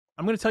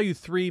I'm going to tell you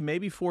 3,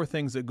 maybe 4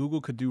 things that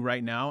Google could do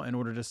right now in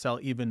order to sell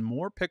even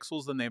more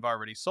pixels than they've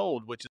already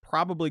sold, which is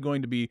probably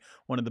going to be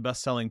one of the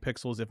best-selling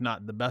pixels, if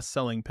not the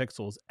best-selling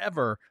pixels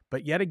ever.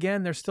 But yet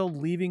again, they're still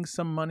leaving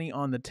some money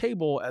on the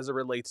table as it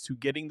relates to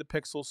getting the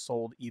pixels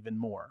sold even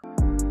more.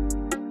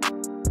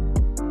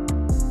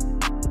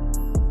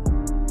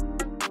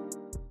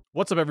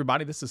 What's up,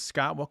 everybody? This is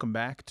Scott. Welcome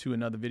back to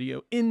another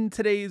video. In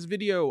today's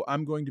video,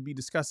 I'm going to be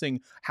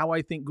discussing how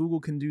I think Google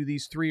can do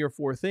these 3 or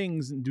 4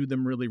 things and do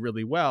them really,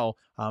 really well.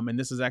 And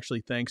this is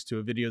actually thanks to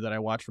a video that I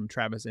watched from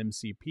Travis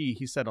MCP.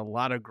 He said a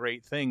lot of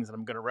great things, and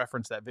I'm going to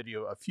reference that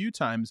video a few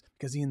times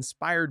because he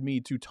inspired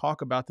me to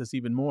talk about this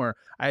even more.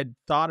 I had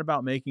thought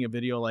about making a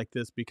video like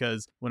this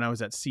because when I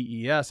was at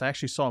CES, I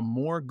actually saw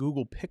more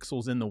Google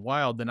Pixels in the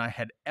wild than I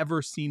had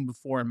ever seen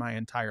before in my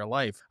entire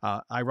life.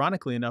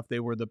 Ironically enough, they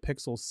were the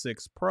Pixel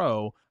 6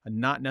 Pro,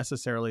 not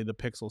necessarily the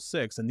Pixel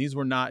 6. And these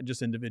were not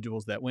just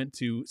individuals that went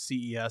to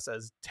CES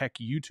as tech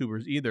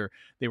YouTubers either.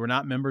 They were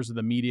not members of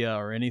the media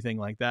or anything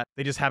like that.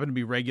 They just happened to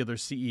be regular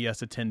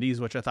CES attendees,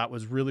 which I thought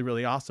was really,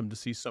 really awesome to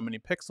see so many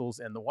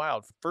pixels in the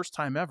wild. First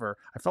time ever,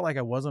 I felt like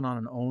I wasn't on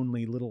an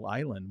only little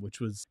island, which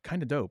was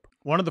kind of dope.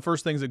 One of the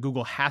first things that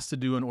Google has to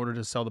do in order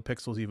to sell the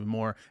pixels even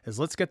more is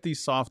let's get these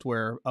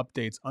software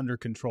updates under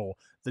control.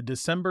 The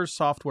December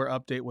software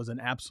update was an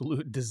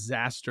absolute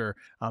disaster,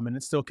 and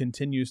it still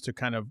continues to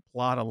kind of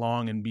plod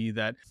along and be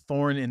that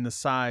thorn in the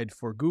side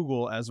for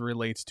Google as it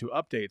relates to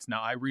updates.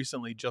 Now, I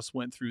recently just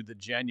went through the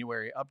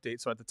January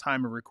update, so at the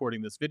time of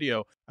recording this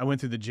video, I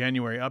went through the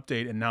January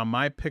update, and now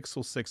my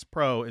Pixel 6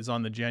 Pro is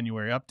on the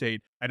January update.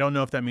 I don't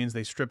know if that means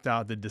they stripped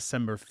out the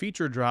December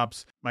feature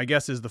drops. My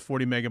guess is the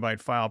 40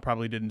 megabyte file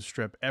probably didn't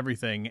strip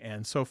everything,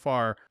 and so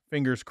far,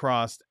 fingers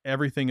crossed,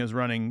 everything is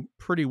running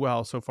pretty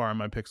well so far on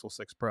my Pixel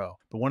 6 Pro.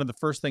 But one of the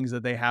first things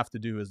that they have to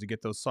do is to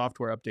get those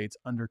software updates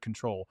under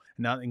control.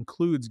 And that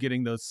includes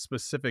getting those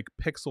specific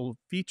Pixel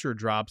feature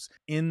drops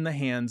in the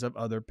hands of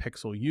other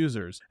Pixel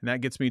users. And that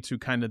gets me to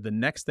kind of the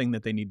next thing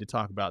that they need to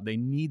talk about. They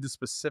need to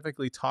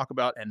specifically talk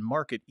about and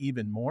market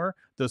even more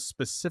those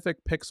specific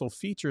Pixel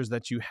features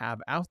that you have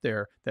out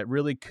there that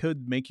really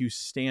could make you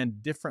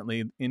stand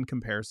differently in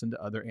comparison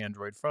to other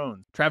Android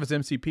phones. Travis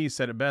MCP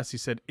said it best. He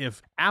said,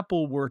 if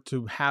Apple were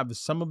to have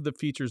some of the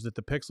features that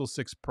the Pixel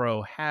 6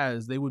 Pro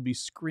has, they would be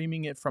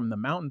screaming it from the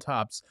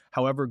mountaintops.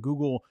 However,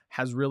 Google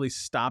has really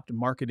stopped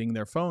marketing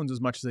their phones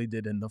as much as they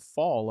did in the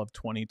fall of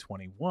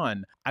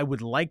 2021. I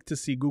would like to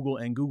see Google,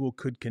 and Google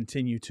could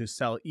continue to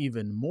sell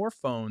even more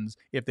phones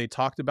if they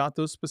talked about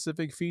those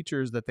specific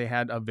features that they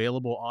had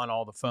available on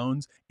all the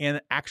phones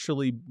and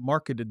actually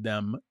marketed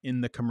them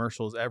in the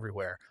commercials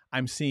everywhere.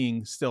 I'm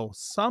seeing still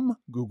some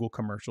Google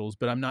commercials,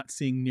 but I'm not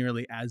seeing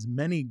nearly as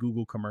many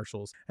Google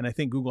commercials. And I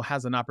think Google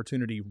has an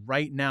opportunity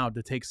right now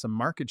to take some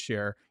market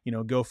share,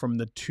 go from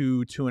the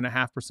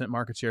 2.5%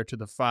 market share to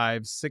the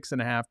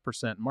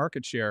 6.5%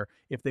 market share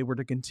if they were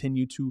to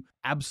continue to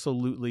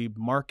absolutely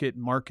market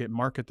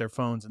their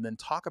phones and then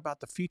talk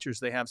about the features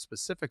they have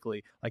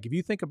specifically. Like if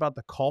you think about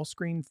the call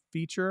screen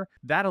feature,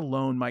 that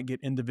alone might get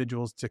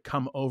individuals to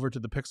come over to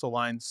the Pixel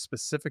line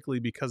specifically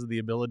because of the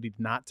ability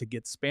not to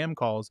get spam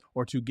calls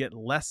or to get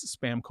less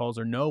spam calls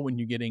or know when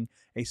you're getting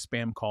a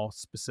spam call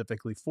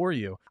specifically for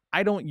you.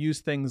 I don't use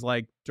things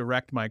like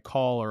direct my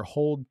call or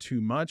hold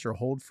too much or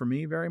hold for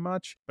me very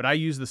much, but I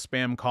use the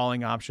spam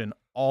calling option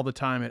all the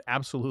time. It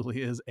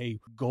absolutely is a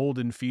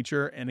golden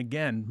feature. And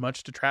again,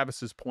 much to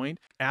Travis's point,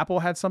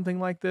 Apple had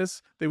something like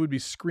this, they would be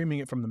screaming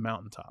it from the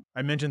mountaintop.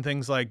 I mentioned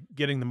things like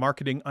getting the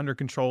marketing under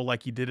control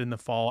like you did in the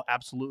fall,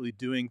 absolutely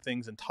doing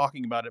things and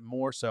talking about it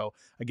more so.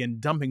 Again,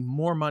 dumping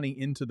more money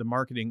into the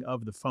marketing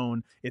of the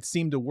phone. It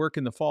seemed to work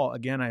in the fall.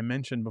 Again, I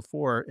mentioned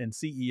before in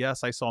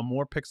CES, I saw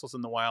more pixels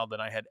in the wild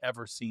than I had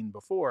ever seen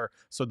before.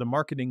 So the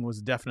marketing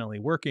was definitely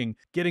working.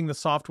 Getting the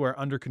software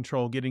under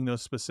control, getting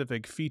those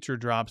specific feature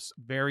drops,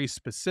 very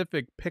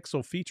specific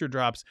Pixel feature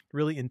drops,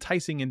 really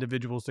enticing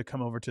individuals to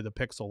come over to the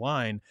Pixel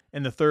line.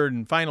 And the third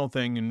and final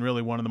thing, and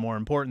really one of the more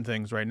important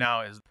things right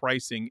now, is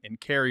pricing and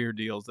carrier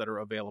deals that are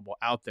available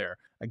out there.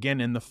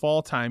 Again, in the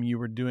fall time, you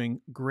were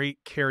doing great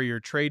carrier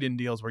trade-in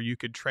deals where you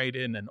could trade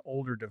in an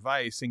older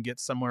device and get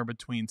somewhere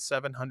between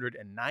 $700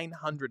 and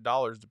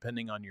 $900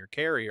 depending on your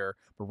carrier.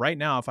 But right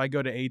now, if I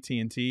go to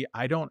AT&T,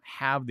 I don't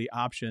have the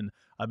option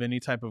of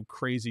any type of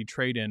crazy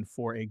trade-in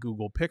for a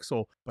Google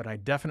Pixel, but I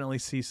definitely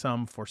see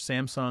some for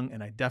Samsung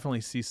and I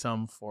definitely see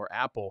some for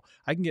Apple.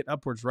 I can get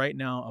upwards right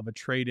now of a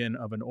trade-in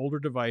of an older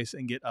device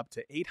and get up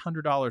to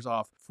 $800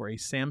 off for a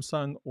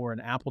Samsung or an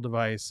Apple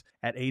device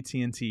at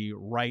AT&T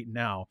right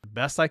now. The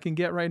best I can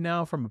get right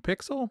now from a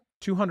Pixel,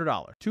 $200,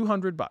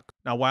 $200.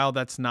 Now, while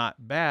that's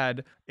not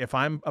bad, if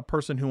I'm a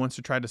person who wants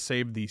to try to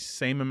save the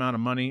same amount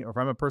of money, or if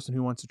I'm a person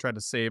who wants to try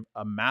to save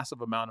a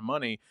massive amount of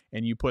money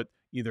and you put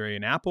either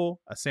an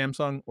Apple, a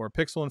Samsung, or a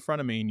Pixel in front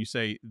of me, and you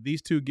say,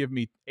 these two give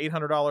me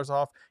 $800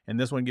 off, and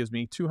this one gives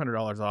me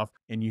 $200 off,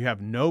 and you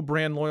have no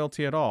brand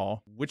loyalty at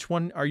all, which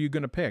one are you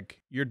going to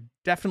pick? You're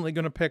definitely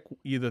going to pick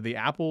either the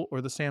Apple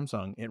or the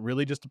Samsung. It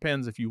really just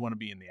depends if you want to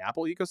be in the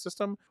Apple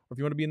ecosystem or if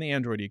you want to be in the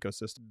Android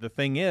ecosystem. The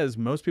thing is,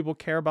 most people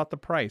care about the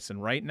price,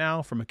 and right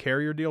now, from a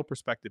carrier deal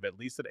perspective, at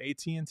least at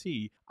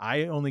AT&T,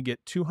 I only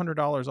get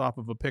 $200 off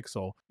of a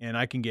Pixel, and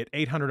I can get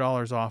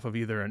 $800 off of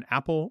either an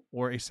Apple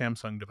or a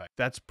Samsung device.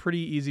 That's pretty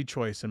easy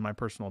choice in my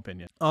personal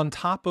opinion. On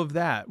top of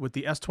that, with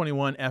the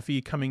S21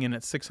 FE coming in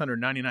at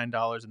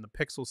 $699 and the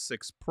Pixel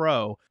 6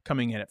 Pro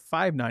coming in at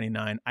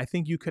 $599, I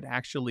think you could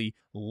actually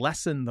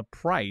lessen the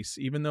price.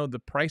 Even though the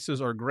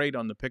prices are great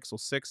on the Pixel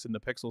 6 and the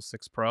Pixel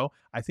 6 Pro,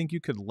 I think you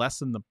could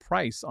lessen the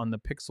price on the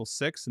Pixel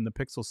 6 and the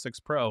Pixel 6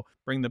 Pro,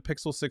 bring the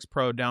Pixel 6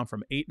 Pro down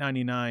from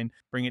 $899,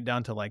 bring it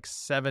down to like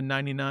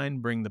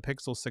 $799, bring the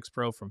Pixel 6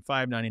 Pro from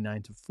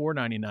 $599 to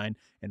 $499,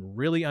 and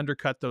really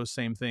undercut those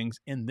same things,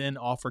 and then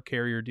offer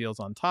carrier deals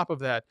on top of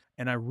that.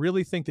 And I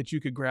really think that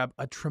you could grab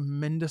a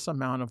tremendous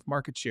amount of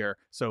market share.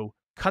 So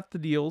cut the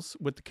deals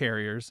with the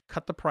carriers,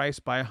 cut the price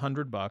by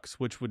 $100,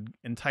 which would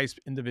entice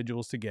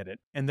individuals to get it,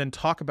 and then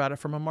talk about it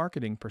from a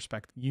marketing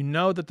perspective. You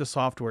know that the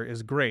software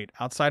is great.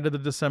 Outside of the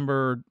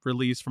December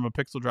release from a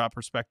pixel drop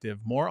perspective,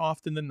 more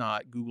often than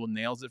not, Google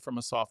nails it from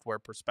a software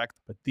perspective.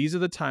 But these are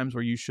the times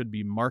where you should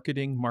be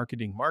marketing,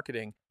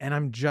 and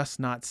I'm just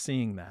not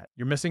seeing that.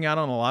 You're missing out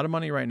on a lot of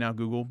money right now,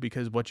 Google,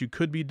 because what you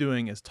could be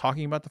doing is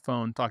talking about the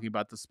phone, talking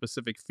about the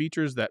specific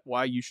features that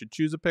why you should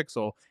choose a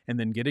Pixel, and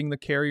then getting the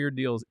carrier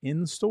deals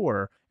in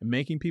store and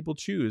making people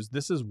choose.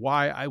 This is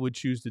why I would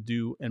choose to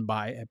do and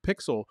buy a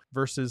Pixel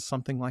versus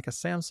something like a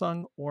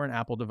Samsung or an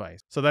Apple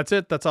device. So that's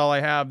it. That's all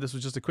I have. This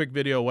was just a quick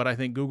video of what I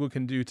think Google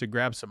can do to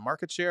grab some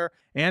market share.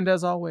 And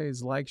as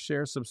always, like,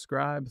 share,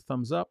 subscribe,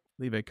 thumbs up,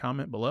 leave a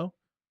comment below.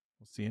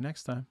 We'll see you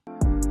next time.